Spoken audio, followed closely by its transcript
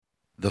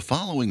The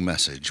following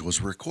message was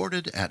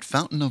recorded at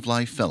Fountain of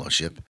Life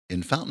Fellowship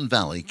in Fountain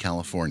Valley,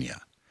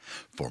 California.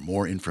 For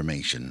more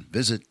information,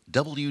 visit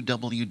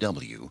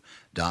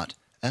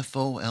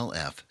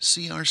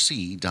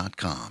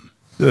www.folfcrc.com.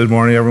 Good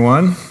morning,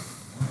 everyone.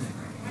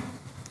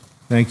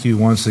 Thank you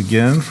once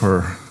again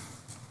for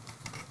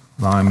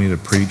allowing me to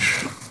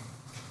preach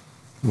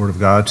the Word of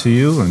God to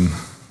you. And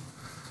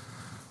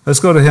let's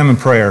go to Him in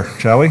prayer,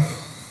 shall we?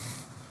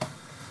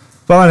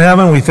 Father in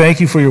heaven, we thank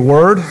you for your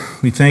word.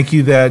 We thank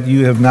you that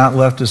you have not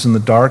left us in the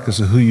dark as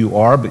to who you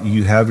are, but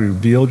you have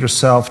revealed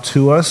yourself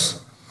to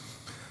us.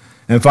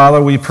 And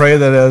Father, we pray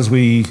that as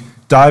we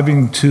dive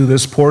into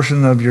this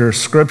portion of your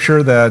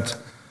scripture, that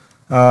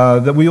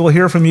we will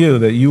hear from you,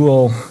 that you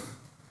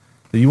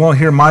won't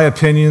hear my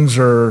opinions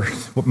or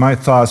my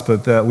thoughts,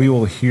 but that we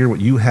will hear what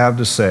you have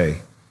to say.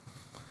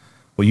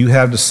 What you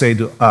have to say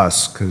to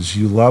us, because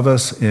you love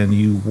us and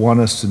you want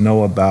us to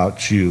know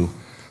about you.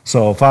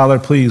 So, Father,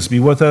 please be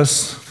with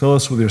us, fill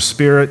us with your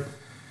Spirit,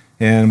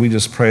 and we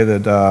just pray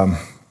that,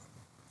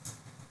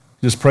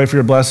 just pray for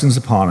your blessings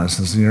upon us.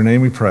 It's in your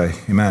name we pray.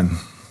 Amen.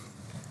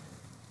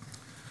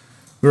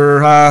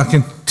 We're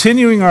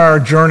continuing our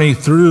journey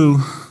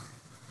through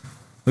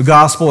the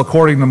Gospel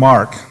according to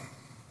Mark.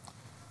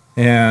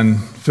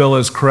 And Phil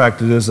is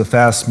correct, it is a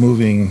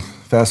fast-moving,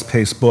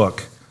 fast-paced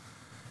book.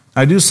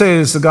 I do say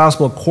it's the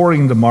Gospel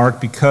according to Mark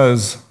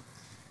because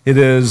it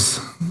is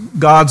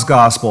God's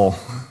Gospel,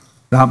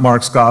 not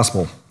Mark's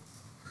gospel.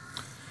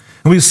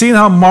 And we've seen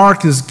how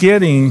Mark is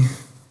getting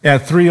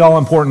at three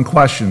all-important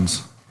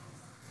questions.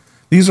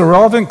 These are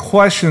relevant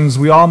questions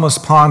we all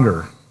must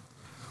ponder.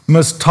 We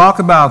must talk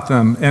about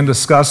them and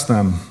discuss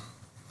them.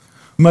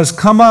 We must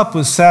come up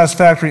with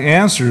satisfactory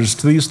answers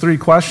to these three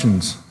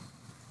questions.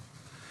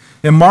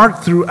 And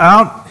Mark,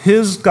 throughout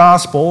his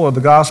gospel, or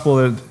the gospel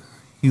that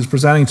he's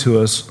presenting to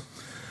us,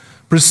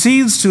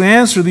 proceeds to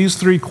answer these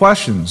three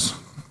questions.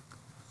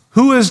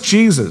 Who is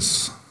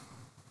Jesus?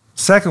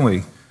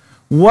 Secondly,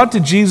 what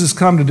did Jesus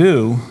come to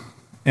do?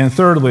 And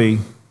thirdly,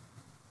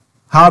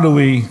 how do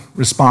we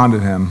respond to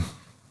him?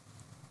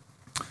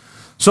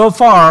 So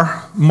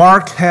far,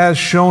 Mark has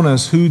shown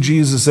us who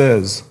Jesus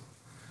is.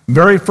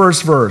 Very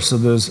first verse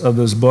of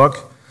this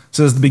book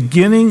says, the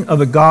beginning of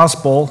the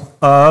gospel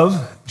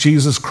of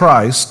Jesus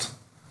Christ,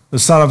 the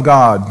Son of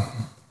God.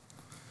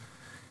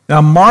 Now,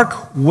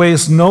 Mark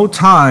wastes no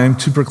time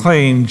to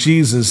proclaim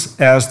Jesus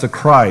as the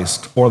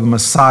Christ or the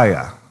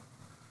Messiah,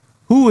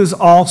 who is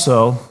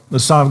also the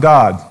Son of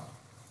God.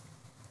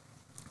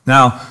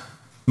 Now,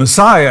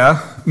 Messiah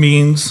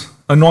means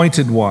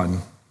anointed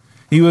one.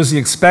 He was the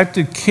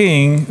expected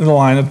king in the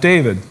line of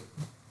David.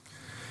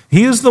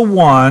 He is the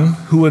one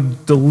who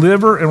would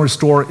deliver and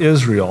restore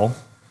Israel.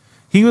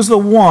 He was the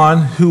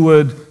one who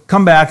would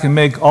come back and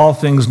make all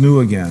things new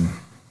again.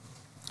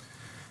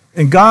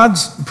 And God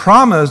had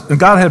promised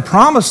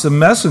the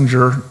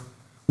messenger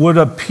would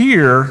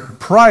appear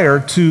prior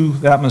to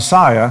that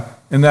Messiah,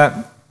 and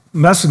that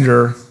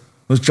messenger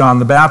was John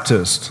the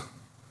Baptist.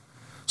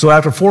 So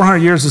after 400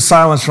 years of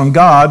silence from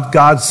God,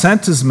 God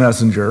sent his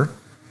messenger,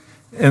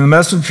 and the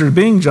messenger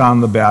being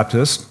John the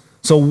Baptist.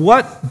 So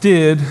what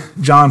did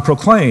John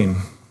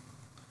proclaim?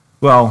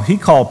 Well, he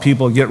called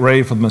people to get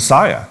ready for the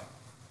Messiah.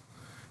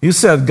 He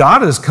said,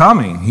 God is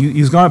coming.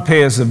 He's going to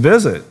pay us a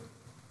visit.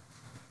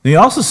 And he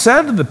also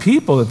said to the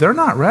people that they're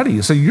not ready.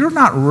 He said, you're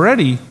not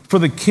ready for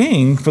the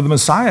king, for the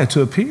Messiah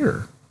to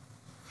appear.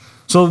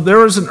 So there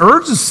was an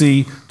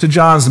urgency to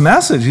John's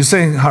message. He's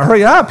saying,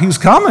 hurry up, he's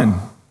coming.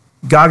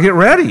 Got to get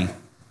ready. And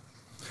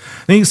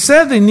he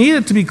said they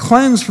needed to be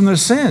cleansed from their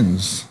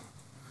sins.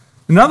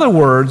 In other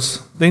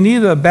words, they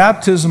needed a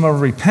baptism of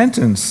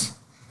repentance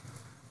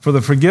for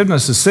the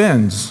forgiveness of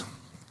sins.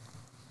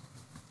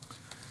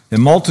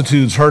 And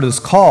multitudes heard his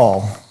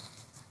call,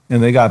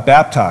 and they got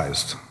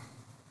baptized.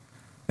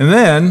 And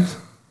then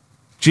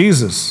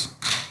Jesus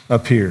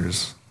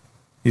appears.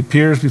 He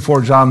appears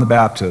before John the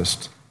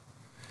Baptist.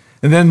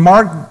 And then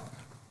Mark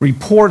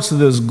reports of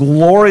this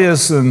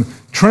glorious and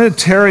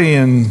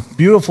Trinitarian,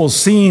 beautiful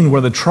scene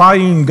where the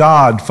triune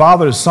God,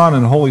 Father, Son,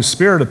 and Holy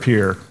Spirit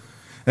appear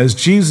as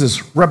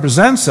Jesus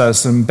represents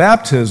us in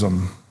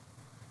baptism.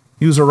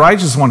 He was a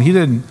righteous one. He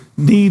didn't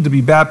need to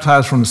be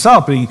baptized for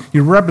himself, but he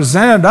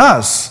represented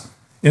us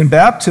in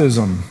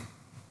baptism.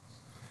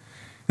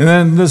 And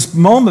then this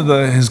moment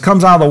he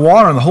comes out of the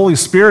water and the Holy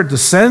Spirit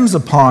descends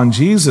upon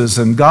Jesus,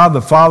 and God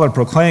the Father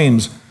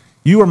proclaims,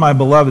 you are my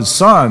beloved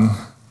Son.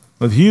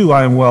 With you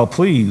I am well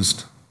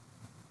pleased.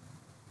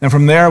 And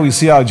from there we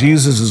see how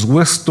Jesus is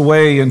whisked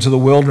away into the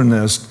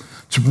wilderness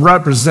to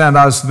represent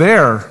us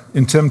there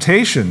in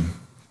temptation.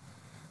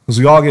 Because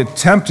we all get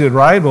tempted,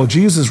 right? Well,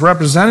 Jesus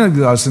represented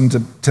us in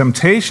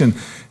temptation.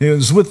 It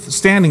was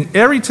withstanding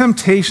every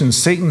temptation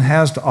Satan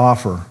has to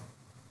offer.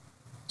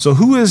 So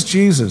who is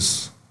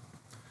Jesus?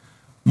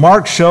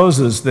 Mark shows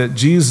us that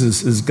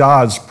Jesus is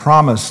God's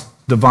promised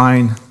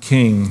divine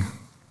king.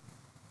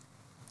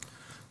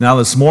 Now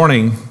this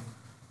morning,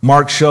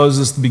 Mark shows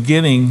us the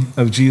beginning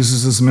of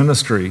Jesus'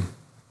 ministry.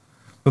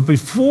 But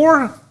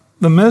before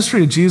the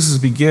ministry of Jesus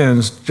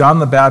begins, John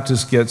the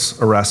Baptist gets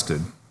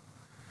arrested.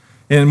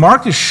 And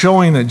Mark is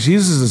showing that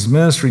Jesus'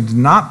 ministry did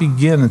not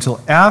begin until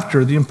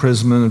after the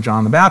imprisonment of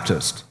John the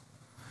Baptist.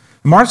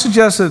 Mark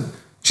suggests that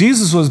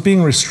Jesus was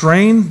being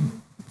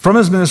restrained from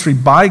his ministry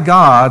by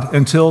God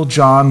until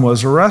John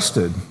was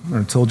arrested, or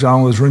until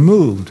John was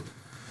removed.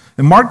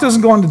 And Mark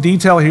doesn't go into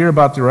detail here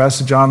about the arrest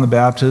of John the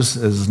Baptist,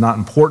 as it's not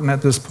important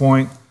at this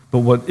point. But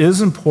what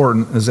is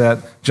important is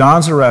that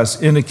John's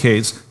arrest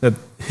indicates that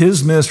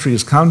his ministry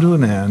has come to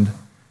an end,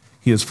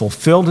 he has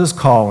fulfilled his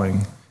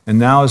calling, and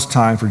now it's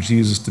time for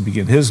Jesus to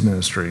begin his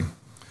ministry.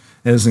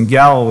 It is in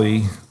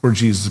Galilee where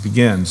Jesus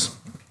begins.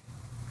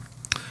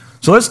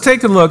 So let's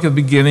take a look at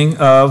the beginning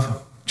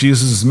of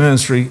Jesus'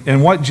 ministry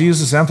and what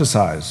Jesus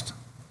emphasized.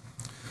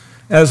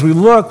 As we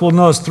look, we'll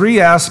notice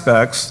three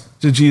aspects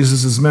to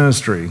Jesus'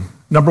 ministry.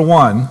 Number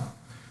one,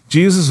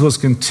 Jesus was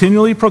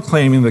continually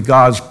proclaiming that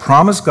God's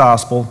promised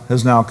gospel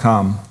has now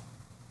come.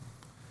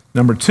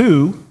 Number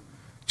two,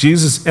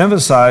 Jesus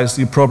emphasized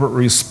the appropriate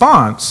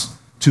response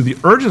to the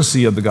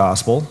urgency of the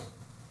gospel.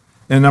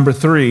 And number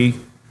three,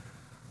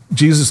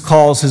 Jesus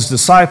calls his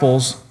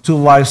disciples to a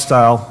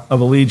lifestyle of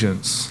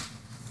allegiance.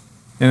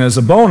 And as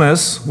a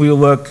bonus, we'll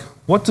look,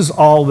 what does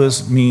all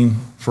this mean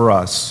for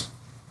us?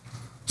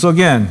 So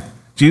again,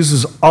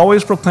 Jesus is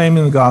always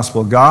proclaiming the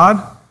gospel of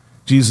God.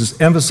 Jesus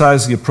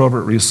emphasized the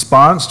appropriate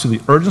response to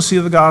the urgency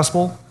of the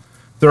gospel.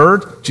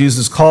 Third,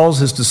 Jesus calls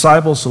his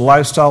disciples to a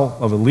lifestyle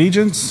of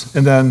allegiance.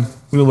 And then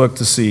we'll look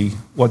to see,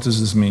 what does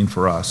this mean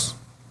for us?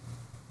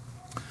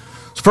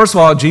 So first of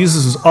all,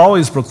 Jesus is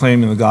always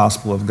proclaiming the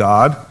gospel of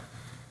God.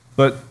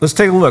 But let's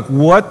take a look.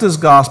 What does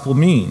gospel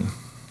mean?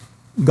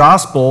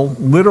 Gospel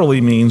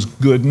literally means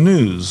good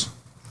news.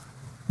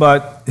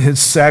 But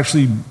it's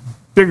actually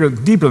bigger,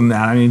 deeper than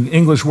that. I mean, the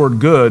English word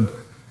good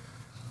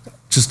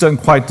just doesn't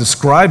quite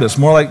describe it. It's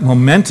more like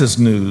momentous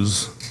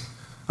news.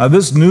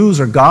 This news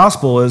or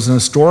gospel is an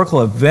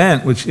historical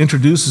event which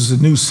introduces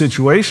a new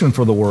situation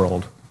for the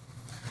world.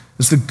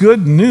 It's the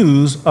good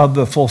news of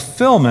the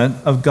fulfillment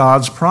of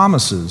God's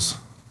promises.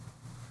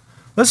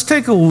 Let's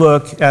take a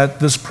look at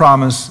this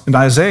promise in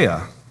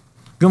Isaiah.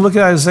 We're going to look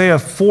at Isaiah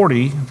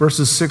 40,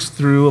 verses 6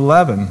 through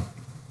 11.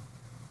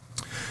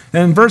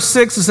 And in verse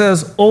 6 it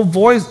says, a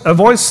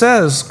voice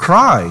says,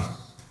 cry.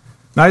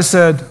 And I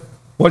said,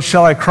 what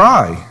shall I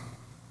cry?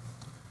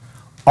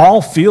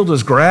 All field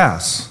is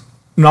grass,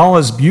 and all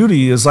its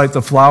beauty is like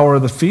the flower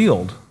of the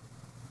field.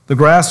 The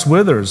grass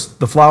withers,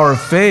 the flower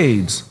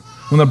fades.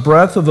 When the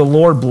breath of the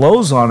Lord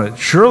blows on it,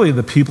 surely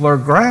the people are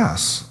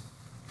grass.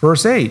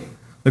 Verse 8,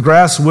 the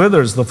grass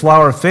withers, the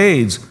flower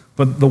fades,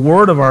 but the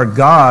word of our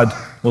God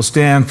will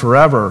stand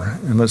forever.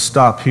 And let's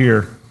stop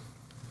here.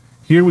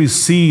 Here we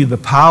see the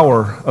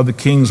power of the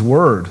King's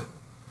word.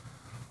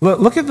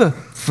 Look at the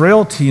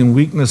frailty and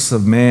weakness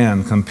of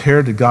man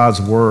compared to God's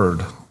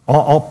word.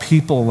 All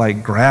people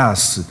like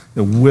grass,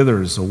 it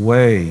withers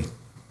away.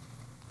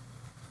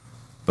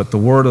 But the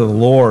word of the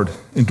Lord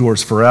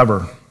endures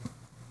forever.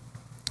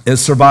 It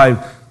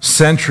survived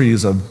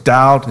centuries of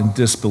doubt and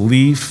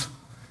disbelief,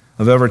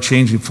 of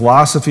ever-changing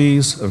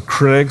philosophies, of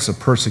critics, of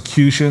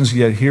persecutions,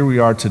 yet here we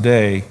are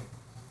today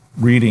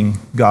reading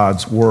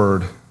God's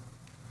word.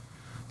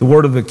 The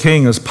word of the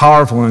King is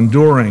powerful and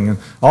enduring, and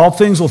all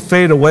things will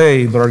fade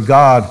away, but our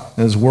God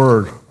and his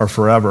word are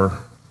forever.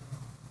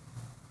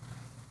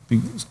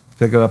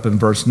 Pick it up in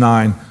verse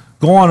 9.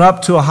 Go on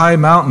up to a high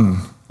mountain,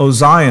 O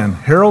Zion,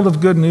 herald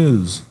of good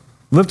news.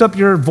 Lift up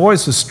your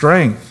voice with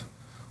strength.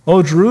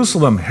 O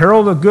Jerusalem,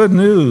 herald of good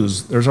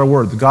news. There's our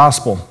word, the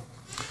gospel.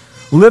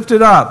 Lift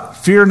it up,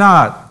 fear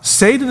not.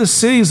 Say to the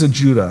cities of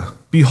Judah,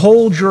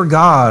 behold your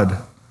God.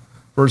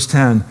 Verse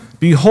 10,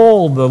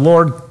 behold, the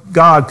Lord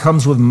God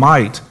comes with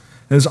might,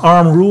 and his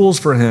arm rules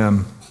for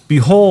him.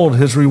 Behold,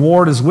 his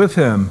reward is with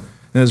him,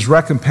 and his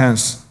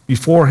recompense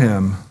before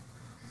him.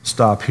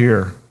 Stop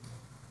here.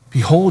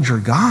 Behold your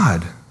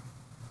God.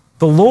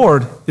 The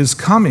Lord is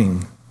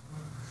coming.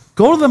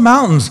 Go to the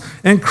mountains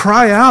and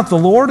cry out, the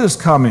Lord is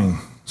coming.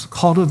 It's a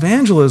call to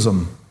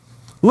evangelism.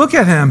 Look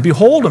at him,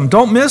 behold him,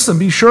 don't miss him,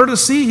 be sure to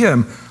see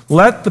him.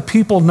 Let the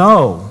people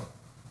know.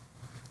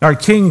 Our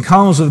King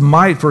comes with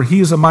might, for he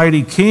is a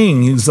mighty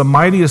King. He's the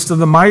mightiest of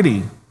the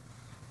mighty.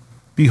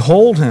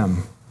 Behold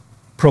him,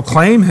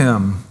 proclaim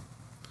him.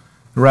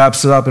 It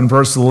wraps it up in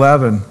verse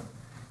 11.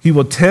 He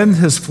will tend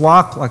his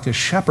flock like a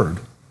shepherd.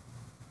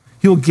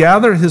 He will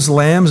gather his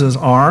lambs in his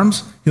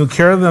arms. He will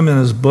carry them in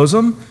his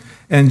bosom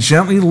and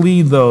gently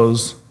lead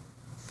those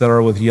that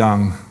are with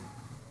young.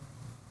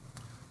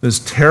 This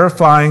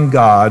terrifying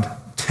God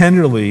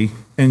tenderly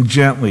and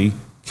gently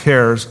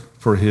cares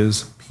for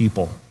his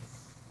people.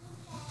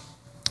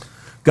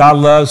 God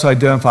loves to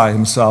identify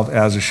himself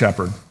as a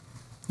shepherd.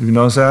 Have you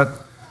noticed that?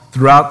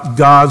 Throughout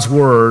God's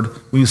word,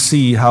 we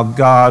see how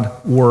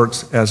God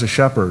works as a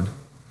shepherd.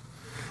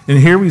 And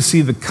here we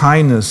see the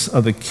kindness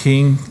of the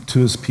King to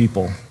his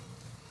people.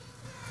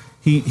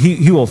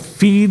 He will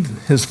feed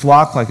his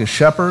flock like a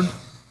shepherd.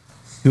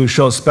 He will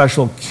show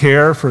special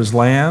care for his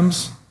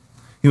lambs.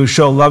 He will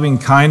show loving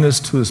kindness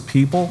to his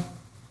people.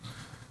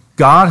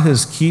 God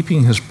is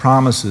keeping his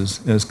promises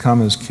and has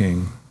come as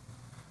King.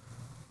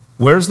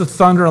 Where's the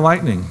thunder and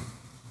lightning?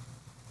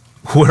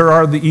 Where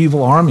are the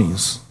evil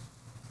armies?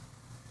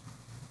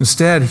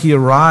 Instead, he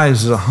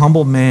arrives as a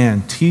humble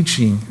man,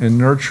 teaching and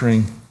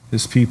nurturing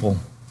his people.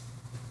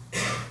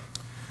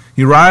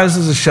 He arrives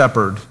as a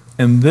shepherd,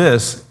 and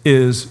this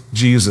is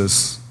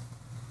Jesus.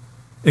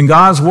 In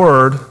God's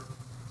word,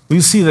 we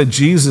see that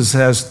Jesus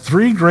has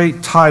three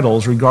great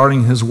titles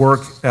regarding his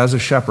work as a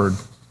shepherd.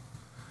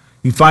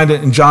 You find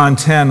it in John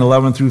 10,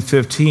 11 through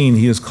 15.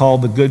 He is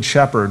called the Good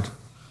Shepherd.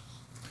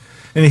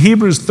 In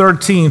Hebrews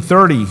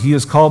 13:30, he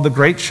is called the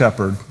Great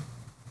Shepherd.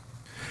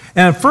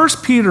 And in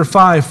 1 Peter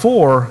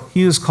 5:4,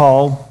 he is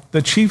called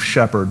the Chief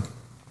Shepherd.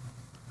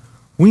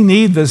 We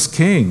need this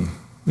king.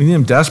 We need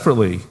him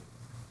desperately.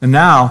 And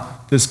now,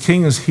 this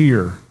king is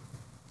here.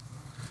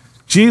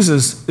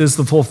 Jesus is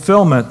the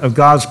fulfillment of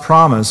God's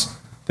promise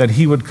that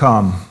he would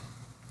come.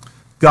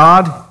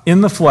 God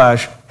in the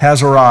flesh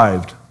has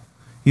arrived.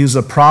 He is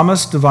a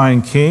promised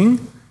divine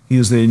king. He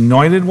is the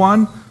anointed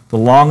one. The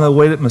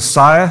long-awaited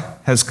Messiah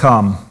has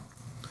come.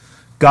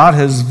 God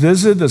has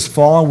visited this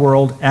fallen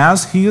world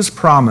as he has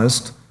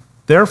promised.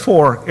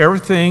 Therefore,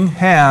 everything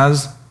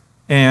has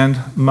and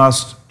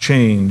must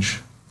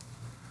change.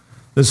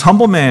 This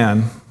humble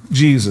man,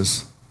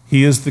 Jesus,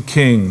 he is the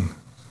king.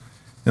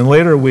 In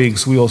later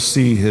weeks, we will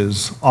see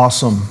his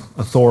awesome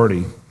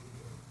authority.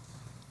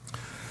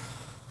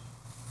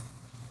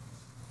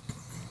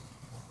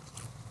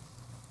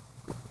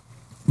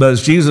 But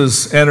as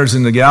Jesus enters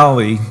into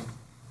Galilee,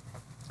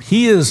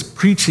 he is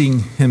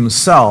preaching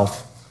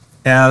himself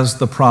as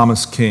the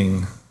promised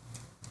king.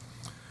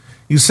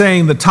 He's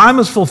saying the time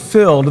is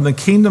fulfilled and the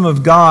kingdom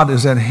of God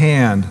is at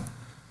hand.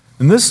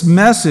 And this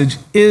message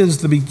is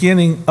the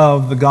beginning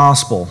of the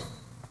gospel,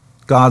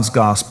 God's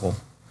gospel.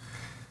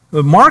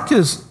 But Mark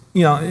is,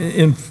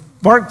 in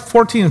Mark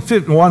 14 and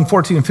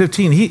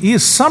 15, he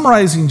is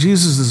summarizing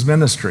Jesus'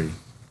 ministry.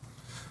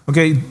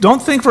 Okay,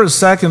 don't think for a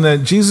second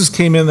that Jesus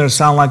came in there to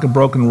sound like a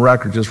broken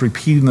record, just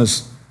repeating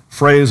this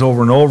phrase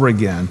over and over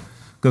again.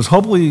 Because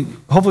hopefully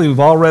we've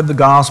all read the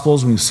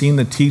Gospels, we've seen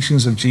the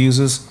teachings of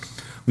Jesus,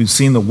 we've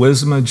seen the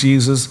wisdom of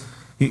Jesus.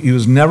 He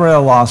was never at a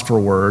loss for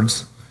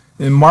words.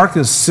 And Mark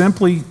is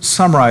simply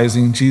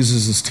summarizing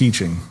Jesus'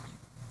 teaching.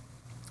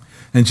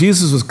 And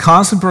Jesus was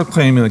constantly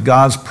proclaiming that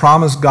God's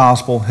promised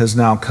gospel has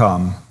now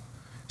come.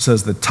 It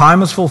says the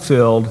time is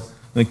fulfilled, and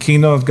the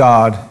kingdom of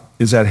God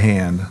is at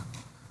hand.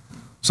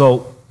 So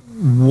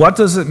what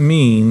does it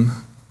mean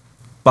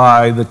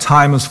by the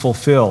time is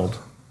fulfilled?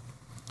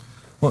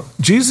 Well,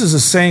 Jesus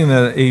is saying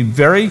that a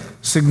very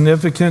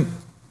significant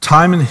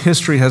time in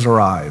history has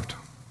arrived.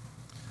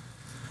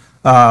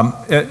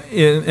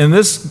 In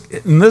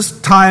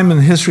this time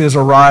in history has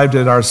arrived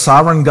at our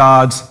sovereign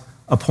God's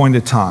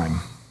appointed time.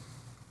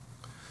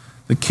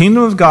 The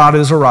kingdom of God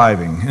is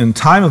arriving, and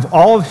time of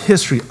all of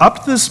history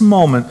up to this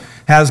moment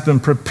has been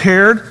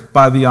prepared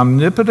by the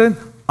omnipotent,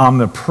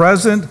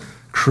 omnipresent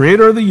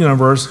creator of the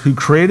universe who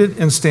created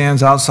and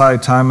stands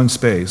outside time and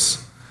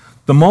space.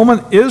 The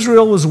moment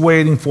Israel was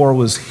waiting for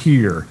was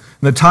here.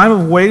 And the time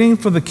of waiting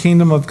for the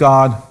kingdom of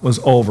God was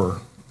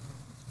over.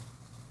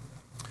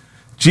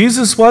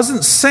 Jesus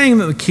wasn't saying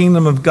that the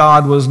kingdom of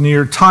God was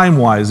near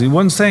time-wise. He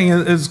wasn't saying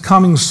it's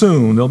coming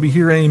soon. They'll be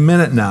here any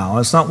minute now.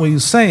 That's not what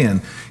he's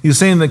saying. He's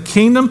saying the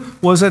kingdom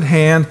was at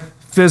hand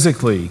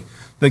physically.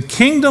 The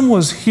kingdom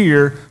was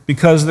here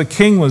because the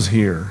king was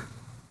here.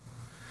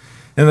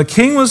 And the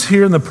king was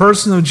here in the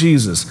person of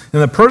Jesus. In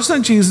the person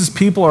of Jesus,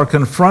 people are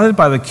confronted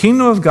by the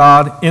kingdom of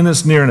God in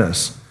its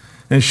nearness.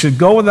 And it should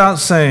go without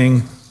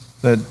saying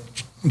that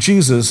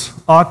Jesus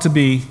ought to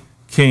be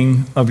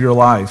king of your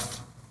life.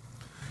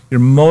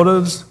 Your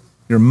motives,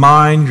 your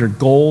mind, your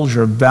goals,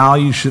 your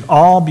values should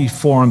all be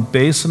formed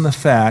based on the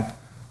fact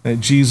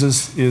that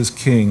Jesus is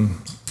king.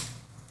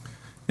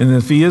 And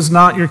if he is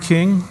not your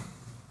king,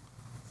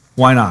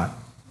 why not?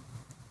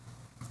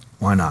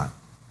 Why not?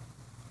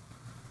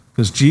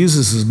 Because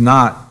Jesus is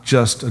not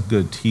just a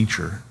good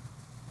teacher.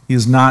 He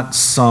is not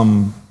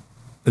some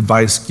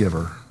advice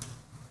giver.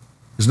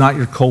 He's not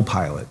your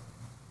co-pilot.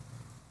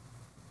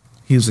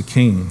 He is a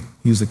king.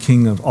 He is the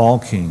king of all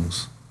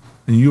kings.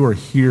 And you are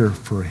here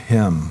for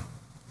him.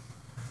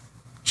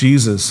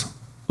 Jesus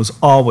was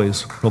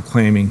always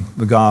proclaiming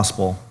the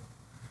gospel.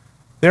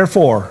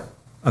 Therefore,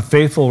 a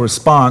faithful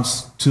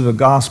response to the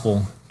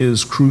gospel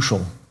is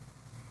crucial.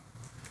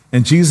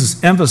 And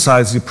Jesus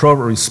emphasized the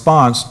appropriate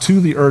response to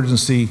the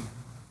urgency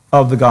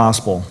of the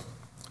gospel.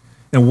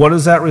 And what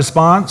is that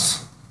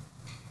response?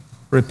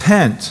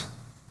 Repent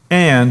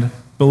and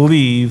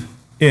believe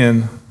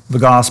in the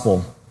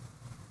gospel.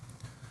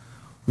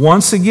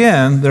 Once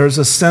again, there's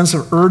a sense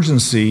of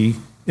urgency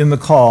in the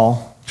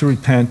call to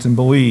repent and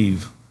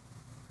believe.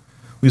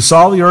 We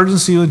saw the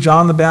urgency with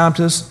John the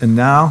Baptist, and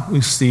now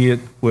we see it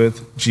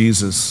with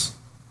Jesus.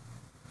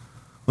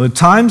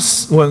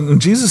 When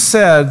Jesus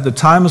said the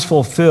time is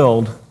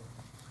fulfilled,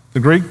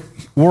 the Greek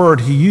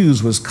word he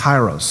used was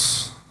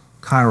kairos.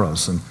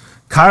 Kairos. And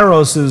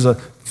kairos is a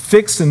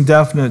fixed and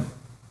definite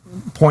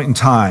point in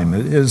time.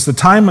 It is the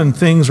time when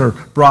things are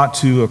brought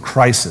to a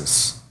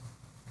crisis.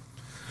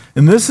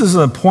 And this is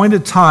an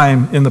appointed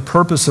time in the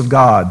purpose of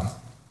God.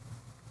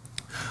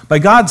 By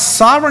God's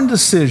sovereign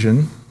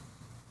decision,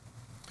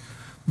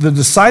 the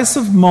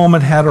decisive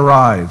moment had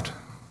arrived.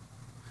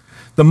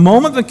 The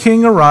moment the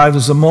king arrived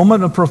was a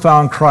moment of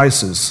profound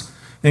crisis.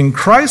 And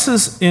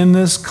crisis in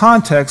this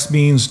context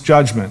means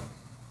judgment.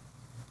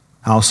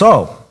 How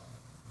so?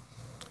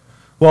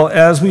 Well,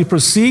 as we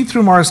proceed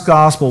through Mark's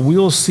gospel, we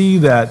will see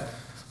that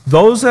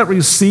those that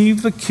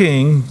receive the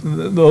king,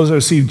 those that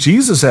receive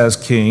Jesus as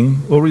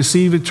king, will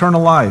receive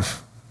eternal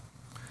life.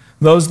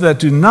 Those that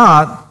do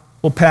not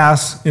will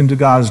pass into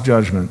God's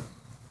judgment.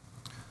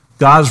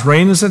 God's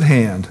reign is at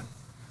hand.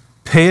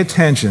 Pay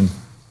attention.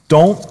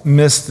 Don't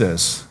miss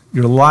this.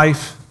 Your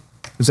life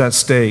is at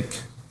stake.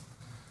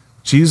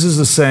 Jesus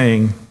is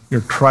saying your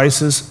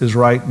crisis is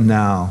right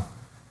now.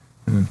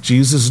 And if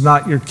Jesus is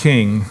not your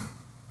king,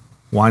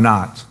 why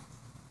not?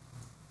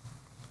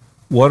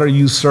 What are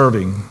you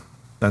serving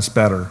that's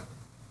better?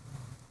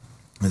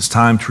 It's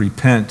time to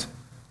repent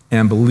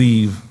and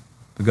believe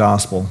the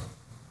gospel.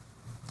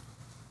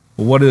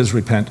 Well, what is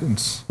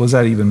repentance? What does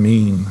that even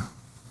mean?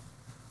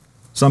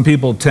 Some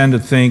people tend to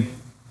think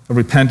of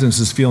repentance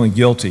as feeling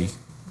guilty.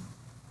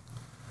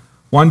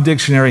 One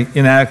dictionary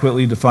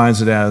inadequately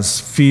defines it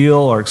as feel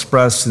or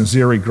express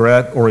sincere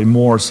regret or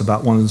remorse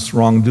about one's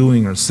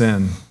wrongdoing or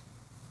sin.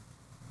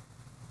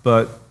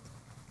 But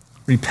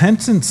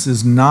repentance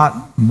is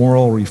not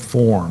moral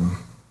reform,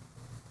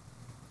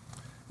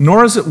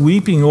 nor is it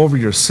weeping over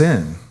your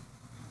sin.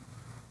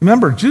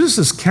 Remember, Judas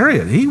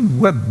Iscariot, he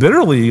wept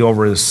bitterly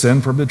over his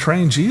sin for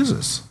betraying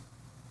Jesus.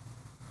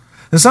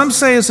 And some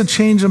say it's a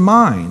change of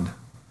mind.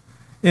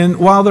 And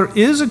while there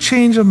is a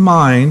change of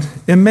mind,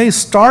 it may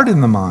start in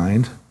the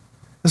mind,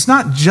 it's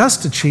not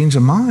just a change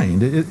of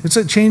mind. It's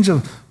a change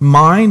of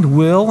mind,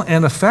 will,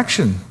 and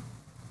affection.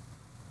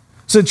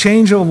 It's a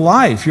change of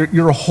life,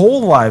 your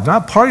whole life,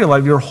 not part of your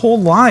life, your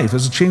whole life.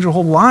 It's a change of your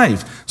whole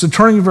life. It's a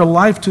turning of your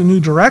life to a new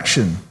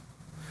direction.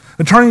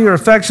 A turning your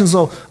affections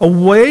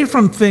away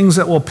from things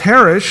that will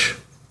perish.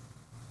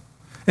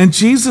 And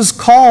Jesus'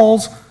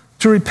 calls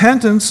to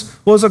repentance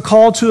was a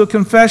call to a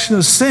confession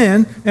of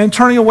sin and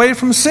turning away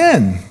from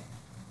sin.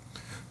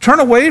 Turn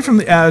away from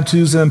the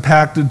attitudes that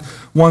impacted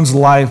one's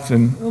life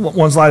and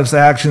one's life's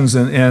actions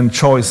and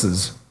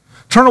choices.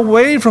 Turn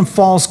away from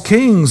false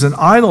kings and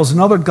idols and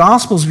other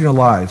gospels in your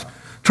life.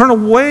 Turn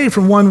away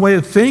from one way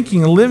of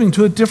thinking and living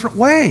to a different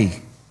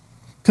way.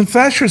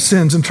 Confess your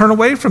sins and turn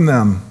away from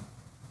them.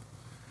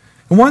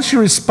 And once you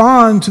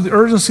respond to the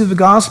urgency of the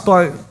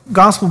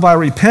gospel by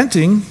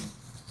repenting,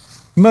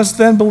 you must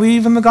then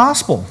believe in the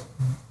gospel.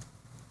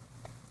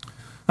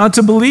 Now,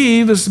 to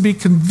believe is to be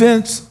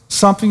convinced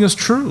something is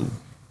true.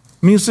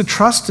 It means to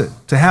trust it,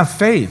 to have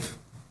faith.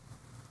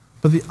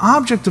 But the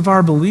object of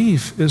our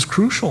belief is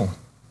crucial.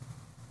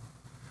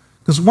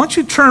 Because once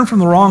you turn from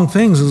the wrong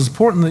things, it's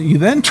important that you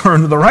then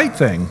turn to the right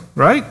thing,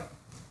 right?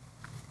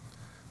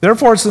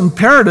 Therefore, it's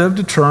imperative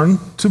to turn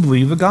to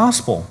believe the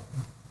gospel.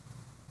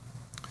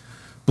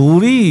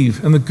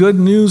 Believe in the good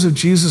news of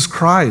Jesus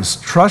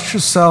Christ. Trust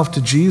yourself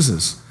to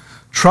Jesus.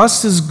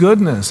 Trust his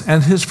goodness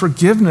and his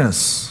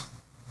forgiveness.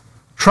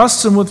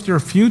 Trust him with your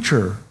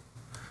future.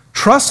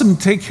 Trust him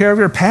to take care of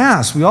your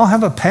past. We all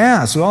have a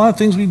past. We all have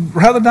things we'd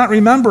rather not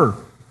remember.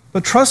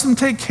 But trust him to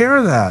take care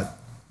of that.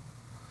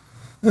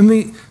 And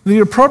the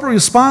appropriate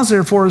response,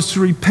 therefore, is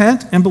to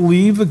repent and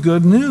believe the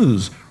good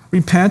news.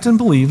 Repent and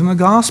believe in the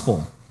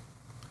gospel.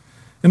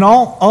 And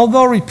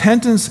although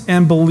repentance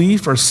and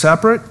belief are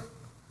separate,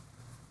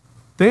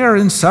 they are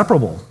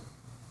inseparable.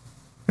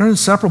 They're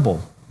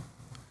inseparable.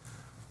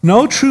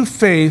 No true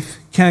faith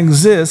can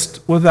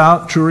exist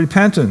without true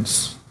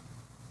repentance.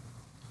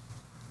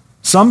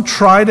 Some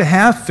try to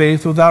have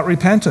faith without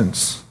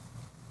repentance.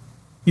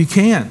 You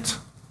can't.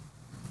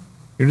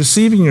 You're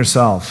deceiving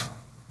yourself.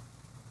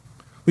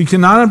 We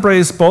cannot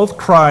embrace both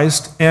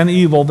Christ and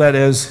evil that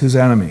is his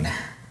enemy.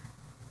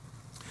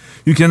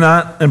 You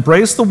cannot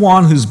embrace the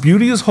one whose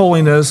beauty is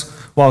holiness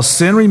while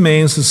sin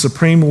remains the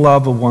supreme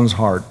love of one's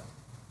heart.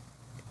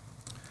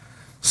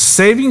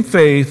 Saving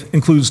faith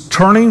includes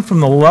turning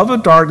from the love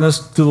of darkness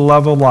to the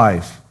love of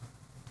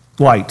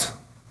light.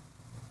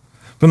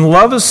 From the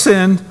love of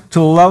sin to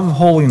the love of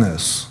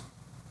holiness.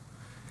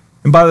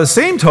 And by the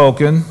same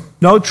token,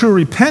 no true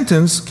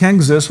repentance can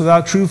exist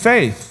without true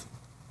faith.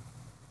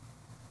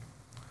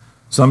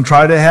 Some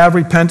try to have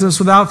repentance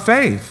without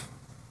faith.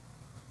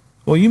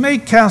 Well, you may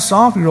cast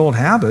off your old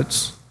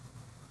habits.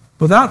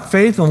 Without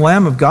faith in the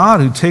Lamb of God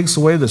who takes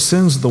away the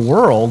sins of the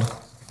world,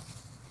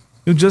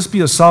 you'll just be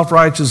a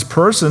self-righteous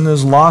person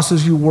as lost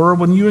as you were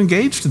when you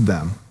engaged in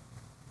them.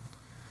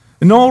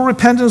 And no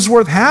repentance is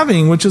worth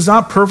having, which is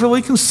not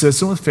perfectly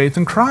consistent with faith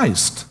in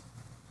Christ.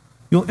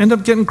 You'll end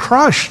up getting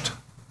crushed.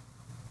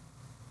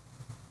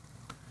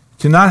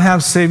 You cannot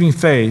have saving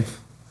faith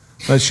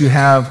unless you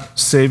have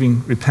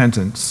saving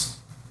repentance.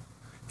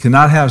 You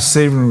cannot have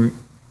saving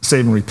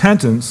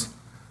repentance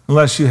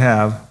unless you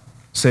have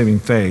saving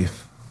faith.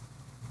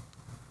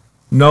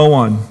 No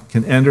one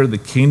can enter the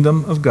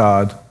kingdom of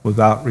God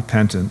without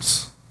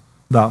repentance,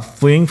 without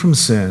fleeing from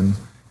sin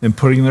and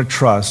putting their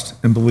trust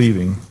and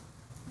believing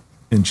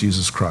in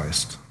Jesus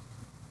Christ.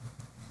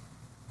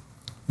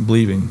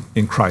 believing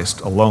in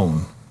Christ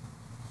alone.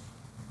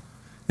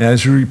 And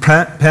as you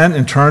repent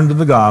and turn to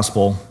the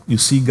gospel, you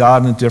see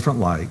God in a different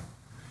light.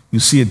 You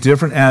see a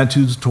different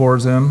attitudes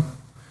towards him.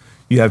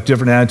 You have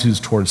different attitudes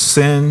towards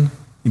sin.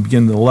 You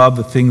begin to love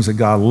the things that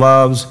God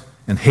loves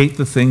and hate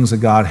the things that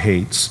God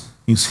hates.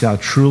 You see how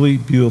truly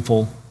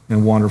beautiful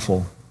and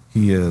wonderful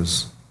he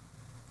is.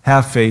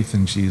 Have faith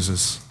in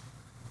Jesus.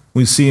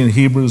 We see in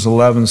Hebrews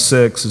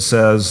 11:6, it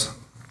says,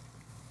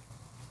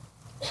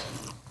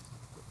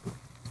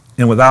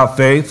 and without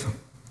faith,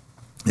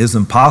 it is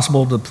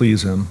impossible to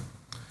please him.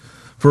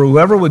 For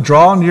whoever would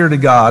draw near to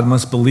God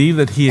must believe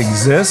that he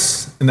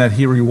exists and that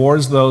he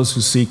rewards those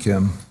who seek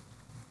him.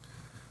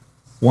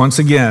 Once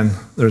again,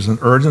 there's an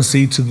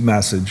urgency to the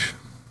message.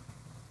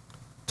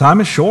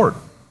 Time is short.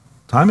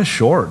 Time is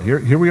short.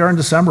 Here we are in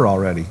December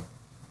already.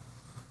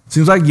 It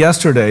seems like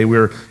yesterday we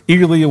were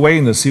eagerly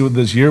awaiting to see what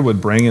this year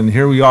would bring, and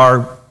here we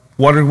are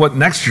wondering what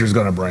next year is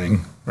going to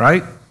bring,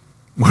 right?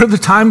 Where did the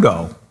time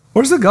go?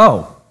 Where does it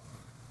go?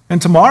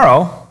 And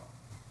tomorrow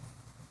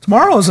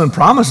isn't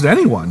promised to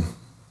anyone.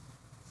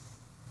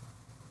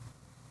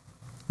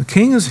 The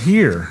King is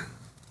here.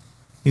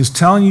 He's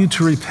telling you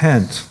to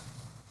repent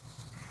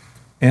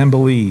and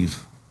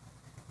believe.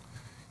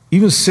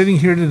 Even sitting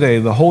here today,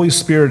 the Holy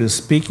Spirit is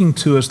speaking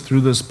to us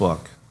through this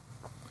book.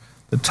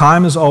 The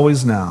time is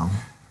always now.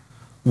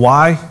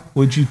 Why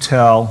would you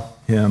tell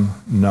him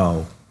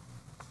no?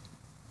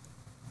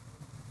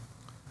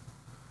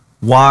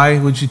 Why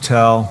would you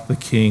tell the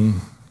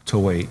King to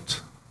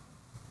wait?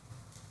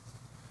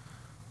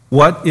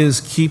 What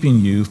is keeping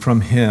you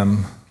from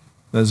him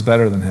that is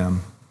better than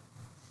him?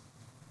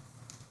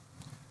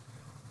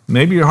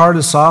 Maybe your heart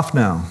is soft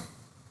now.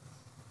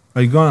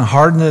 Are you going to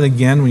harden it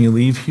again when you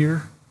leave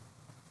here?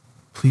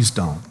 Please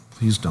don't.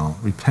 Please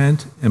don't.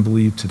 Repent and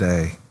believe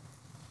today.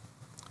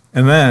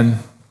 And then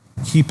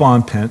keep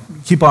on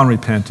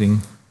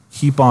repenting.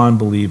 Keep on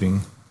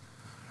believing.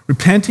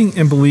 Repenting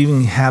and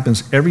believing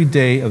happens every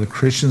day of the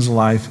Christian's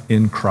life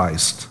in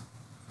Christ.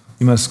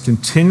 You must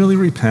continually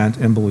repent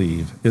and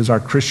believe. It is our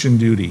Christian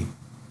duty.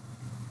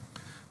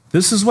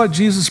 This is what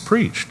Jesus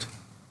preached.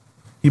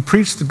 He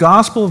preached the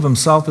gospel of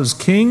himself as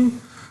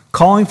king,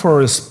 calling for a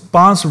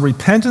response of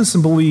repentance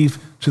and belief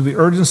to the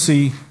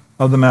urgency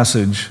of the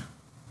message.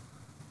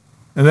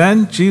 And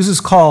then Jesus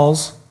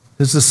calls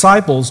his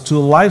disciples to a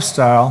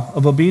lifestyle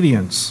of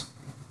obedience.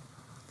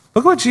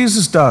 Look what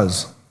Jesus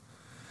does.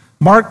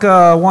 Mark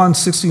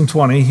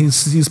 1:16-20,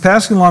 he's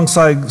passing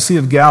alongside the Sea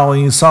of Galilee,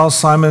 and he saw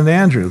Simon and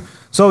Andrew.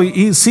 So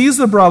he sees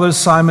the brothers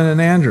Simon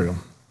and Andrew.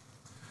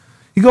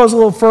 He goes a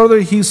little further,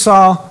 he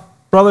saw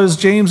brothers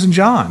James and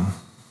John.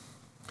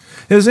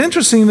 It is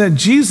interesting that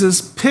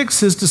Jesus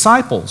picks his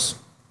disciples.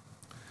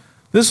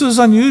 This was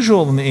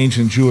unusual in the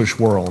ancient Jewish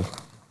world.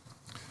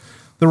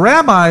 The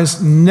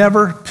rabbis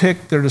never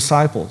picked their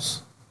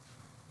disciples.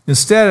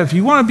 Instead, if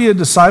you want to be a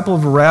disciple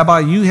of a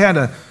rabbi, you had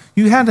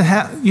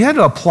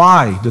to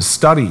apply to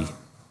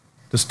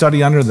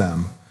study under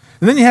them.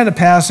 And then you had to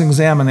pass an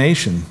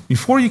examination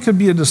before you could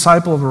be a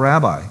disciple of a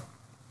rabbi.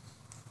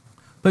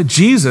 But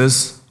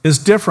Jesus is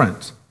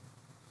different.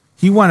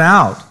 He went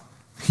out,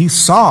 he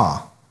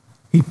saw,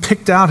 he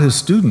picked out his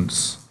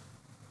students.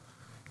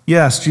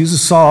 Yes,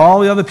 Jesus saw all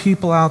the other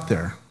people out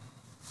there.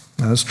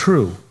 That's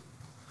true.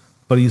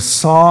 But he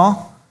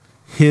saw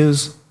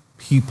his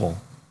people.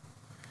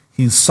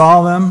 He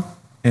saw them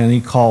and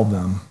he called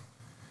them.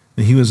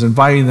 And he was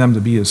inviting them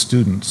to be his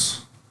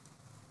students.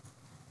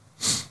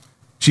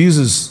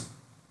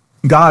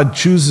 God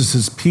chooses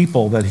his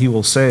people that he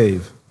will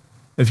save.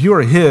 If you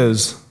are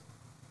his,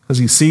 because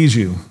he sees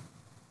you,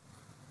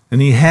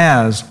 and he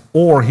has,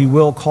 or he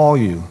will call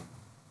you.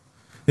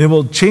 It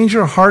will change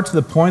your heart to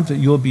the point that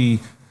you'll be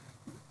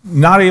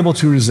not able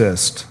to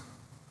resist.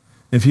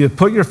 If you have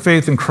put your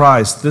faith in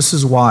Christ, this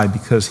is why,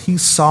 because he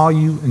saw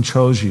you and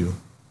chose you.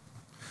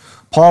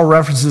 Paul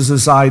references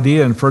this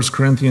idea in 1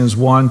 Corinthians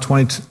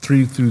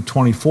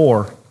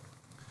 1:23-24,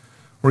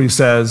 where he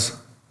says,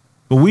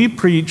 "But we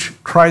preach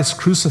Christ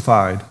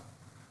crucified,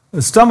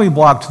 a stumbling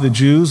block to the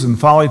Jews and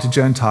folly to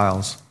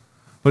Gentiles.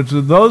 But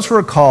to those who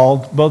are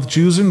called, both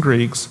Jews and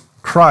Greeks,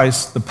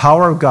 Christ, the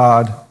power of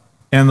God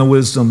and the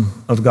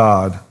wisdom of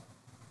God."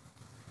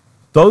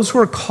 Those who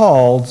are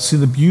called see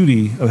the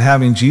beauty of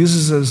having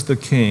Jesus as the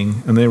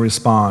king, and they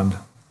respond.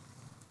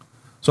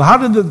 So how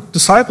did the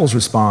disciples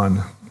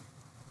respond?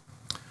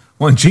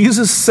 When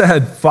Jesus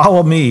said,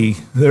 "Follow me,"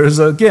 there's,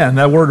 again,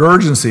 that word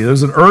urgency.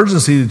 There's an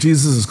urgency that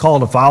Jesus is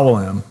called to follow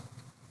him.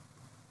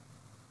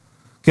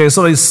 Okay,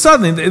 so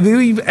they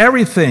leave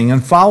everything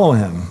and follow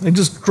him. They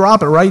just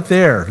drop it right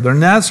there. Their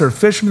nets are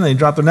fishermen, they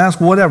drop their nets,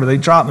 whatever. They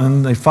drop them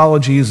and they follow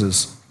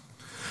Jesus.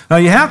 Now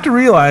you have to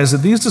realize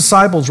that these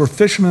disciples were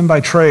fishermen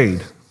by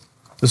trade.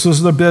 This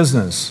was their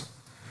business.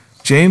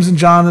 James and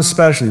John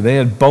especially, they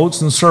had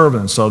boats and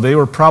servants, so they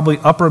were probably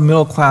upper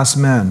middle class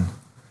men.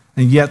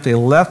 And yet they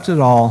left it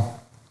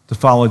all to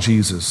follow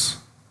Jesus.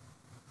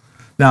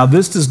 Now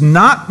this does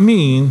not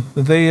mean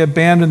that they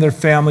abandoned their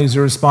families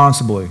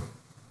irresponsibly.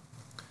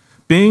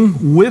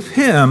 Being with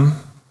him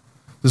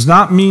does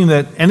not mean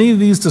that any of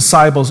these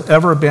disciples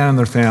ever abandoned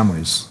their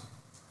families.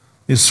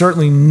 They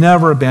certainly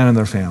never abandoned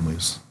their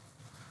families.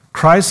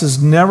 Christ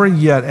has never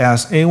yet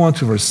asked anyone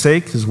to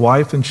forsake his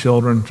wife and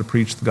children to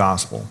preach the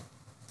gospel.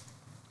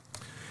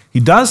 He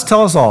does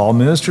tell us all,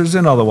 ministers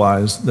and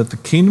otherwise, that the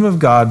kingdom of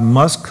God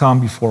must come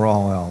before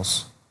all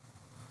else.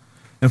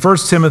 In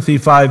 1 Timothy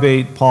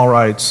 5:8, Paul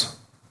writes,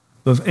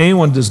 "But if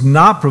anyone does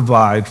not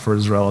provide for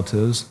his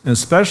relatives, and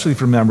especially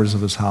for members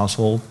of his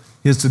household,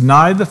 he has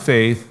denied the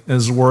faith and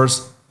is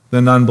worse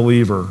than an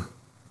unbeliever."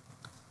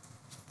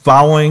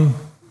 Following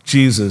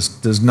Jesus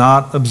does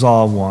not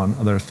absolve one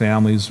of their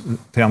family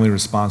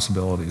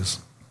responsibilities.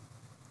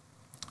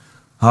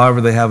 However,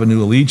 they have a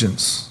new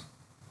allegiance.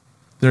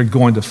 They're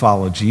going to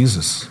follow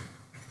Jesus.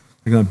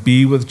 They're going to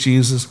be with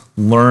Jesus,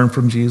 learn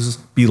from Jesus,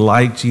 be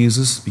like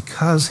Jesus,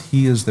 because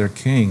he is their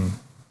king.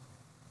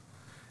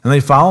 And they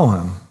follow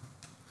him.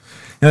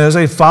 And as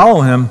they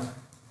follow him,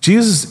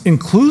 Jesus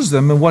includes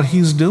them in what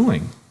he's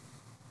doing.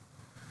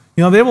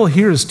 You know, they will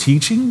hear his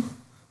teaching.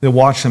 They'll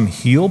watch him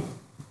heal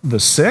the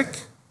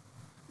sick,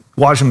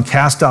 watch him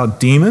cast out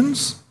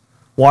demons,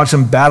 watch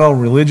him battle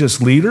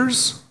religious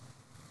leaders.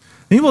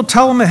 And he will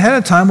tell them ahead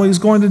of time what he's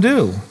going to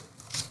do.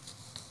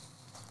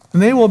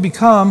 And they will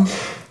become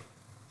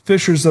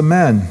fishers of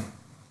men.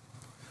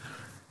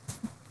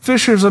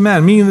 Fishers of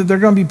men, meaning that they're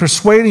going to be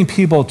persuading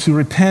people to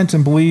repent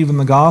and believe in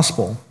the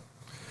gospel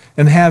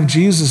and have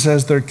Jesus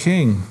as their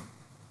king.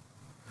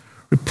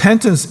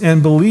 Repentance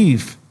and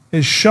belief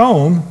is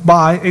shown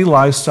by a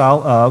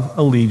lifestyle of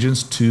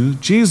allegiance to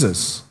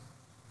Jesus.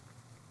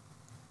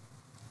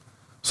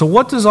 So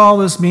what does all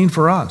this mean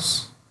for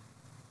us?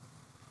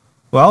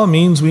 Well, it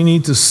means we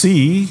need to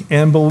see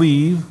and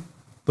believe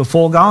the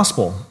full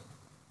gospel.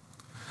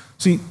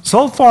 See,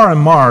 so far in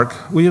Mark,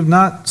 we have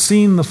not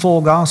seen the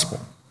full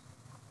gospel.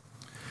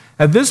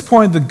 At this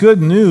point, the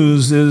good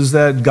news is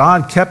that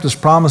God kept his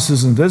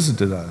promises and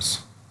visited us.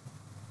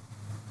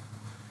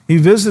 He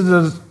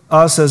visited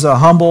us as a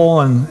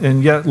humble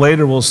and yet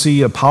later we'll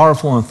see a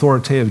powerful and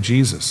authoritative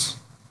Jesus.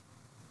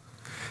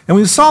 And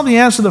we saw the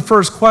answer to the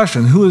first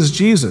question, who is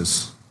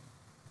Jesus?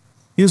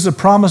 He is the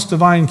promised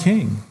divine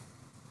king.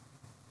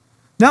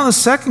 Now the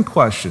second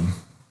question,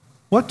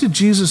 what did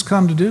Jesus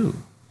come to do?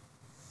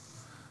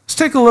 Let's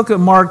take a look at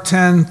Mark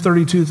 10,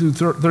 32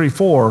 through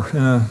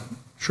 34.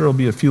 Sure it'll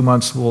be a few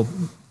months we'll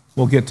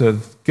get to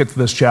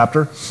this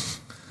chapter.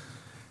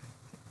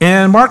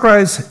 And Mark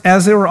writes,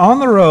 as they were on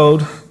the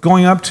road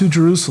going up to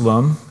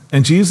Jerusalem,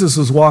 and Jesus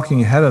was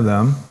walking ahead of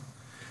them,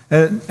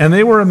 and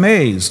they were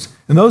amazed,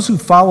 and those who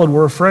followed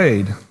were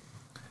afraid.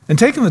 And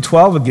taking the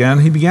 12 again,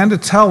 he began to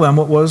tell them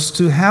what was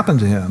to happen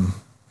to him.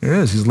 Here it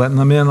is, he's letting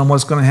them in on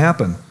what's going to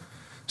happen,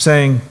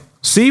 saying,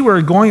 see,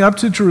 we're going up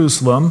to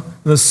Jerusalem,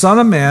 and the Son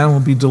of Man will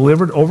be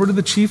delivered over to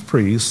the chief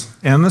priests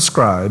and the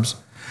scribes,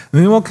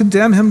 and they will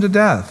condemn him to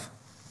death,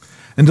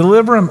 and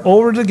deliver him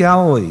over to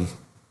Galilee,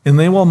 and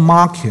they will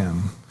mock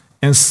him,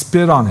 and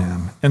spit on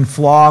him, and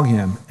flog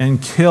him,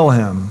 and kill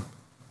him.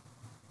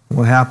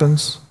 What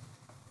happens?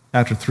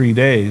 After 3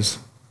 days,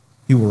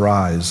 he will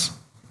rise.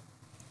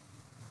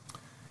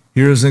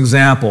 Here's an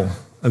example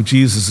of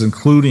Jesus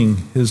including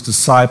his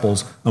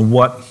disciples and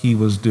what he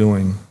was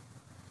doing.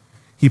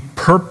 He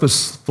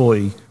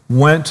purposefully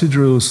went to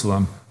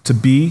Jerusalem to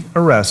be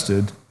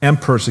arrested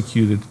and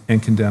persecuted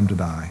and condemned to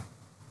die.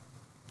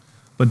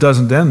 But it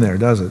doesn't end there,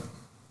 does it?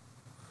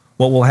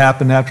 What will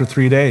happen after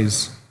 3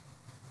 days?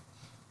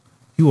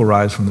 He will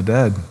rise from the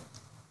dead.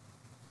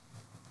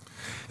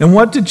 And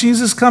what did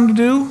Jesus come to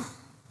do?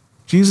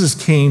 Jesus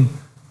came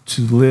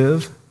to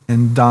live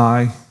and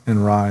die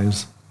and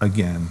rise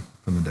again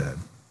from the dead.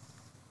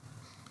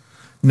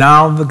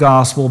 Now the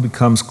gospel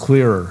becomes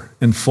clearer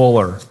and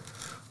fuller.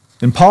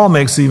 And Paul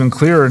makes it even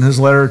clearer in his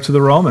letter to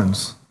the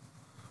Romans.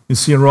 You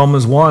see in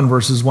Romans 1,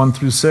 verses 1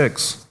 through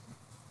 6.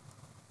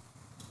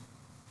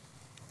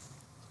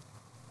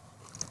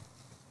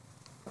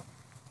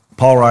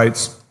 Paul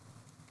writes,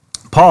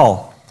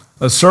 Paul,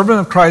 a servant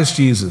of Christ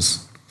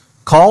Jesus,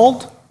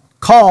 called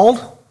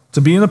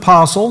to be an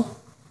apostle,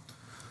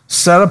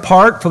 set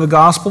apart for the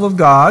gospel of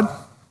God,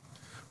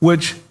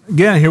 which,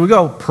 again, here we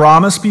go,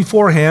 promised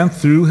beforehand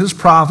through his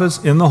prophets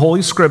in the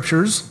Holy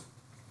Scriptures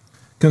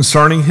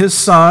concerning his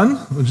Son,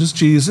 which is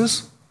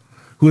Jesus,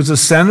 who is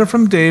descended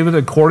from David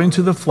according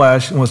to the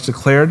flesh and was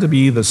declared to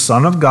be the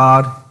Son of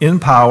God in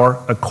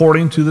power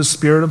according to the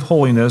Spirit of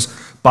holiness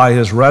by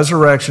his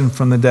resurrection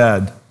from the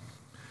dead.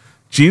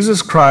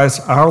 Jesus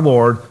Christ, our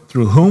Lord,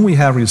 through whom we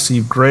have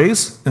received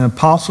grace and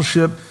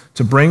apostleship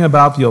to bring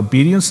about the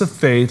obedience of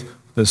faith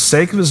for the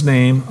sake of his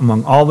name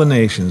among all the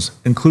nations,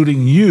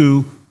 including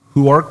you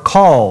who are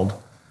called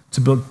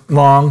to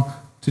belong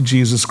to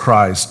Jesus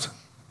Christ.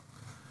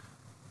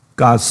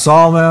 God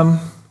saw them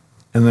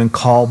and then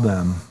called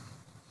them.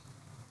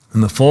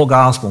 And the full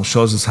gospel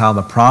shows us how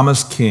the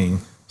promised king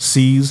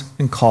sees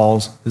and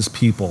calls his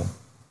people.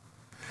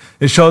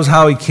 It shows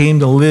how he came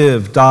to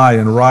live, die,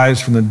 and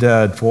rise from the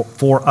dead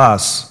for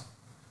us.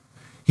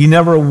 We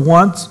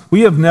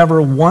have never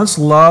once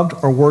loved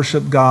or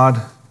worshiped God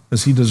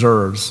as he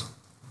deserves.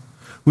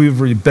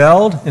 we've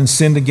rebelled and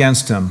sinned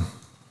against him.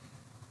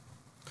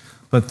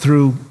 But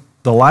through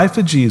the life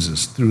of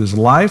Jesus, through his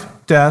life,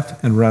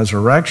 death, and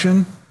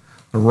resurrection,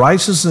 the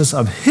righteousness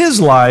of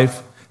his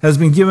life has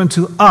been given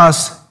to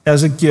us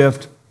as a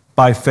gift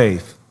by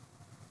faith.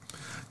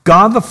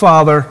 God the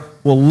Father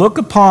will look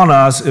upon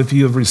us if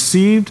you have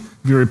received,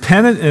 if you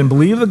repented and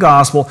believe the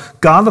gospel.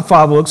 God the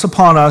Father looks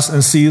upon us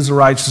and sees the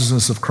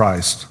righteousness of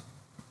Christ.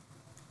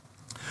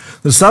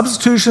 The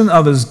substitution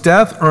of his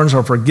death earns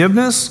our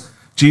forgiveness.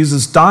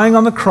 Jesus dying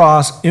on the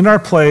cross in our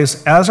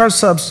place as our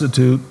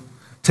substitute,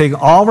 taking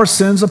all of our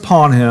sins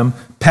upon him,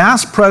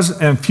 past,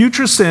 present, and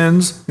future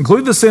sins,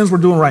 including the sins we're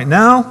doing right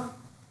now.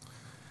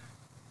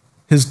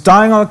 His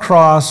dying on the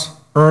cross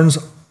earns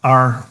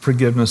our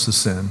forgiveness of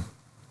sin.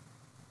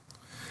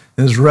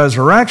 His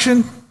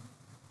resurrection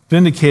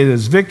vindicated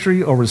his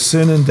victory over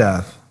sin and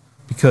death.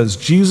 Because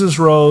Jesus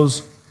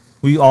rose,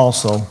 we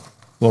also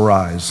will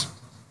rise.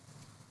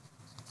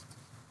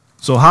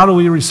 So how do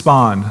we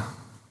respond?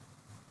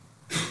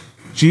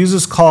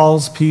 Jesus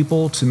calls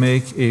people to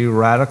make a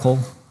radical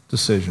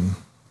decision.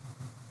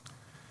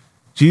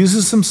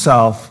 Jesus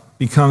himself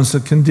becomes the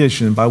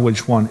condition by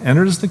which one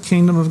enters the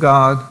kingdom of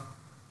God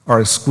or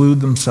exclude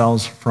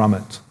themselves from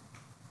it.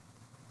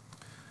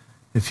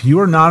 If you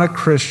are not a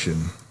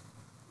Christian,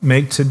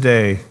 make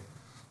today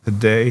the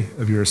day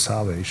of your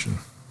salvation.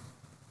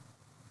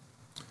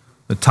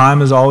 The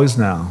time is always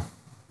now.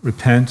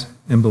 Repent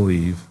and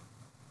believe.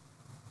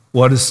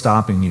 What is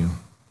stopping you?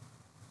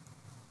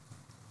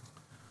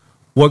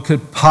 What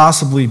could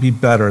possibly be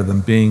better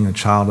than being a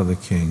child of the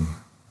King?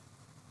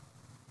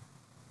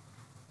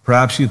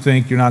 Perhaps you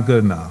think you're not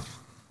good enough.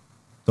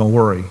 Don't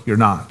worry, you're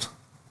not.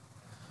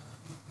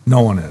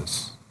 No one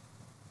is.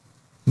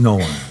 No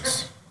one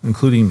is,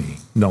 including me.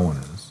 No one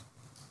is.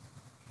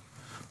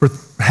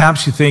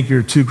 Perhaps you think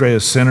you're too great a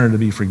sinner to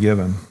be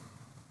forgiven.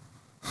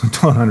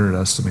 Don't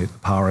underestimate the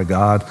power of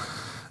God.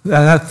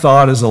 That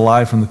thought is a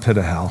lie from the pit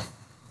of hell.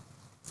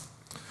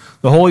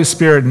 The Holy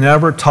Spirit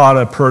never taught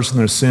a person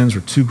their sins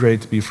were too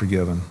great to be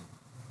forgiven.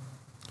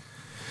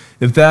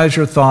 If that is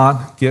your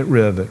thought, get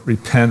rid of it.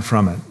 Repent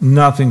from it.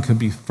 Nothing could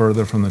be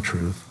further from the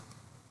truth.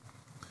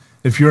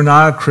 If you're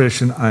not a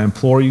Christian, I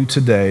implore you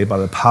today, by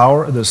the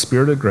power of the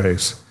Spirit of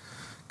grace,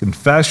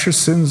 confess your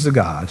sins to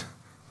God,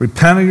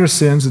 repent of your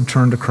sins, and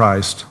turn to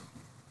Christ.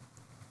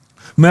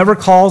 Whomever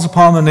calls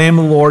upon the name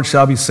of the Lord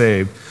shall be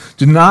saved.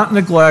 Do not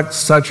neglect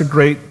such a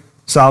great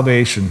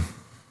salvation.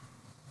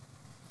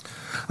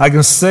 I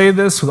can say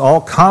this with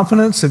all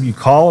confidence: if you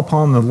call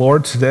upon the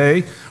Lord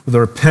today with a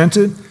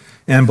repentant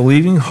and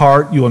believing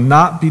heart, you will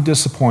not be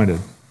disappointed.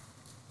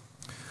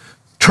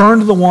 Turn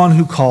to the one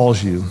who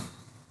calls you.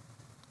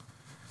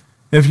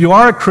 If you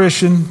are a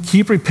Christian,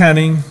 keep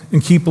repenting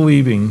and keep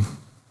believing.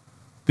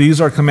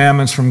 These are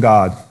commandments from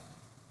God.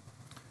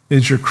 It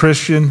is your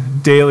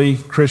daily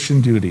Christian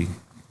duty.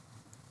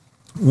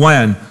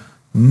 When,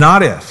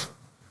 not if,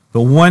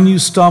 but when you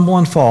stumble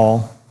and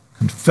fall,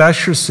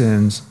 confess your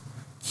sins,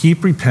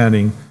 keep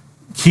repenting,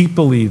 keep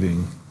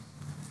believing.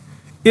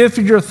 If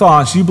in your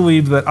thoughts you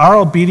believe that our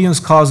obedience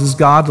causes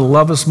God to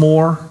love us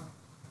more,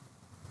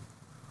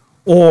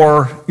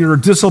 or your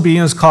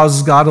disobedience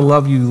causes God to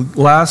love you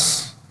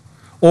less,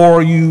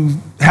 or you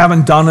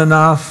haven't done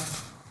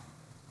enough,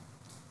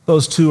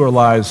 those two are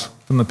lies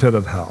from the pit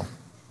of hell.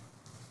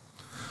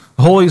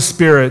 The Holy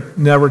Spirit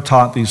never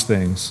taught these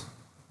things.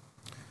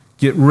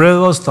 Get rid of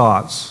those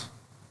thoughts.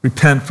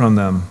 Repent from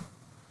them.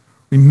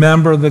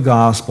 Remember the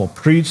gospel.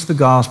 Preach the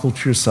gospel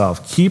to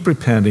yourself. Keep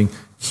repenting,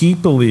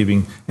 keep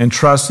believing, and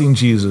trusting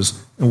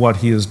Jesus and what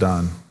he has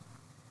done.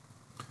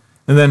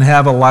 And then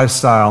have a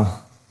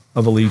lifestyle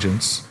of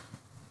allegiance.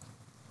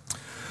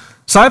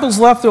 Disciples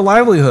left their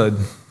livelihood.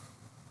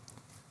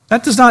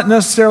 That does not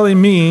necessarily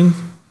mean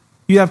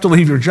you have to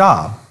leave your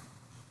job.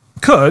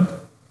 It could.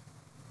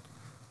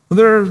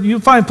 You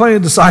find plenty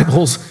of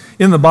disciples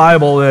in the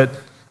Bible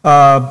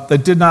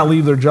that did not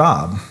leave their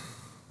job.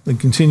 They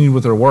continued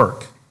with their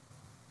work.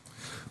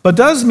 But it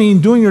does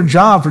mean doing your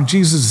job for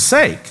Jesus'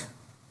 sake.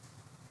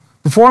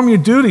 Perform your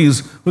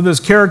duties with his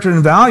character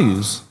and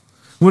values.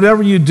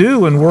 Whatever you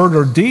do in word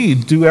or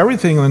deed, do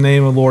everything in the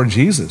name of the Lord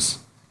Jesus,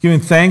 giving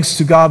thanks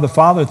to God the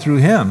Father through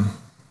him.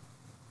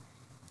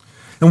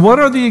 And what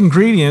are the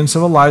ingredients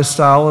of a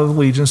lifestyle of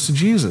allegiance to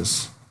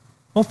Jesus?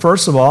 Well,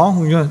 first of all,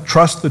 we're going to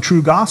trust the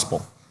true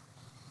gospel.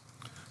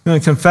 You're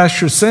going to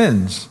confess your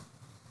sins.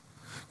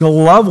 You're going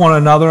to love one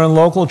another in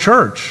local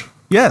church.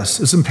 Yes,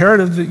 it's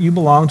imperative that you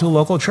belong to a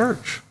local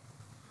church.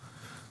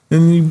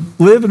 And you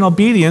live in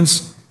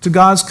obedience to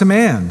God's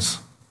commands.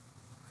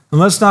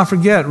 And let's not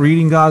forget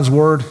reading God's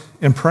word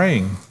and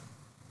praying.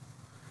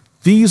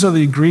 These are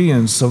the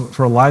ingredients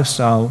for a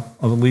lifestyle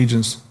of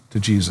allegiance to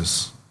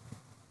Jesus.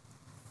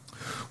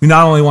 We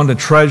not only want to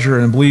treasure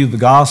and believe the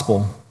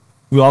gospel,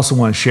 we also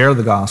want to share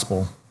the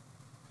gospel.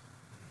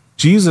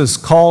 Jesus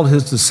called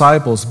his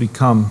disciples to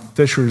become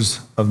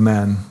fishers of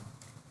men.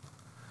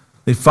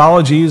 They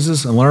followed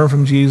Jesus and learned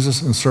from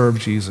Jesus and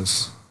served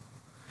Jesus.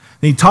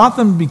 And he taught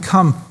them to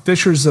become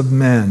fishers of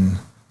men.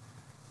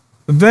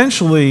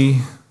 Eventually,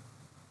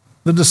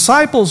 The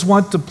disciples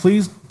went to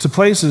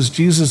places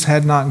Jesus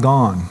had not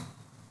gone.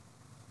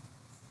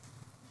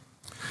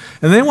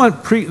 And they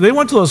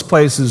went to those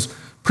places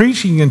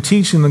preaching and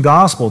teaching the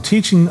gospel,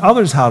 teaching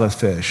others how to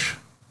fish.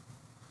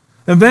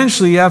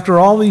 Eventually, after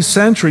all these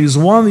centuries,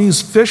 one of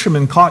these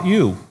fishermen caught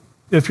you,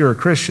 if you're a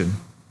Christian.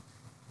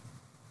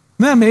 Isn't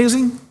that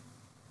amazing?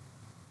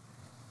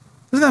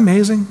 Isn't that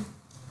amazing?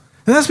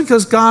 And that's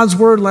because God's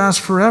word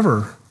lasts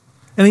forever,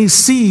 and he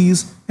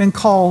sees and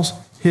calls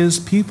his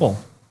people.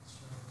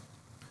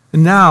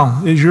 And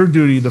now it is your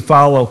duty to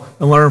follow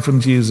and learn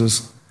from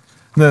Jesus,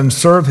 and then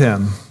serve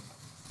him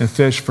and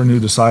fish for new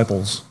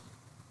disciples.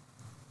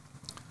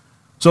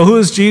 So who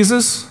is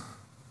Jesus?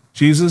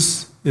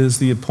 Jesus is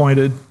the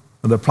appointed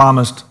or the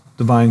promised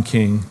divine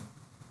king.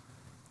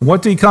 And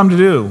what did he come to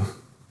do?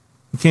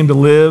 He came to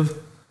live,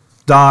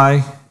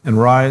 die, and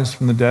rise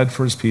from the dead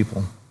for his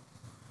people.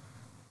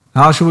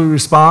 How should we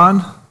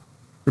respond?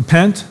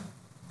 Repent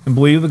and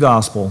believe the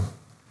gospel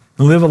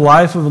and live a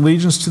life of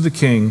allegiance to the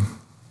king.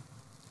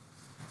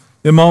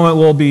 In a moment,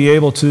 we'll be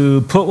able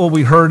to put what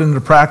we heard into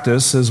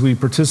practice as we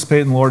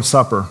participate in the Lord's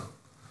Supper.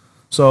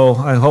 So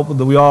I hope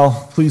that we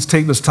all please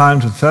take this time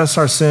to confess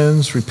our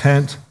sins,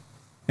 repent,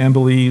 and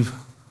believe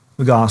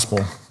the gospel.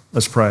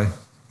 Let's pray.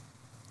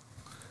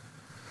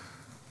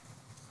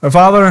 Our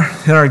Father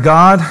and our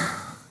God,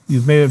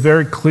 you've made it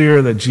very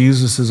clear that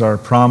Jesus is our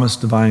promised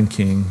divine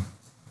King.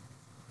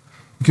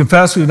 We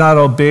confess we've not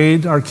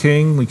obeyed our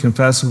King. We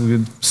confess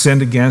we've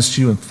sinned against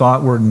you in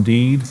thought, word, and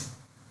deed.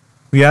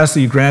 We ask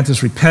that you grant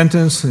us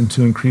repentance and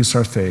to increase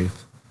our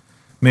faith.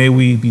 May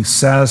we be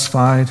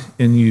satisfied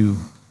in you.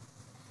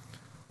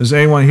 Is there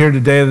anyone here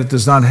today that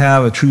does not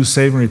have a true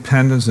saving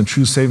repentance and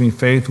true saving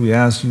faith? We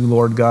ask you,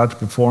 Lord God, to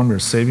perform your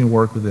saving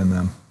work within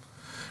them.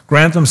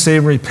 Grant them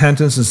saving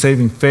repentance and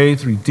saving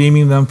faith,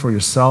 redeeming them for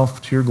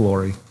yourself to your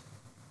glory.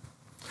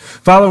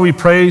 Father, we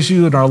praise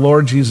you in our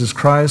Lord Jesus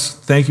Christ.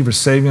 Thank you for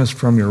saving us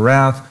from your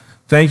wrath.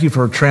 Thank you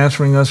for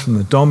transferring us from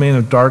the domain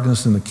of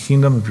darkness in the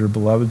kingdom of your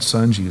beloved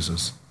Son,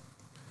 Jesus.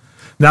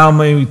 Now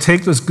may we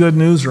take this good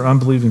news to our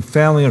unbelieving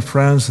family and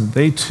friends, that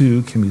they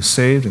too can be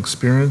saved and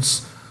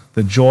experience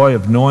the joy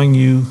of knowing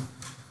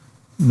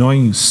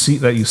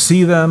that you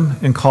see them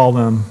and call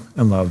them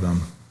and love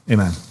them.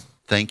 Amen.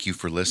 Thank you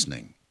for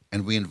listening,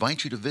 and we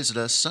invite you to visit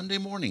us Sunday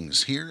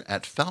mornings here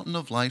at Fountain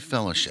of Life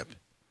Fellowship.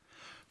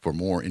 For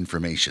more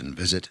information,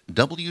 visit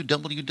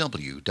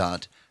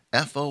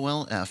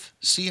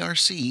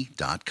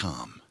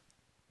www.folfcrc.com.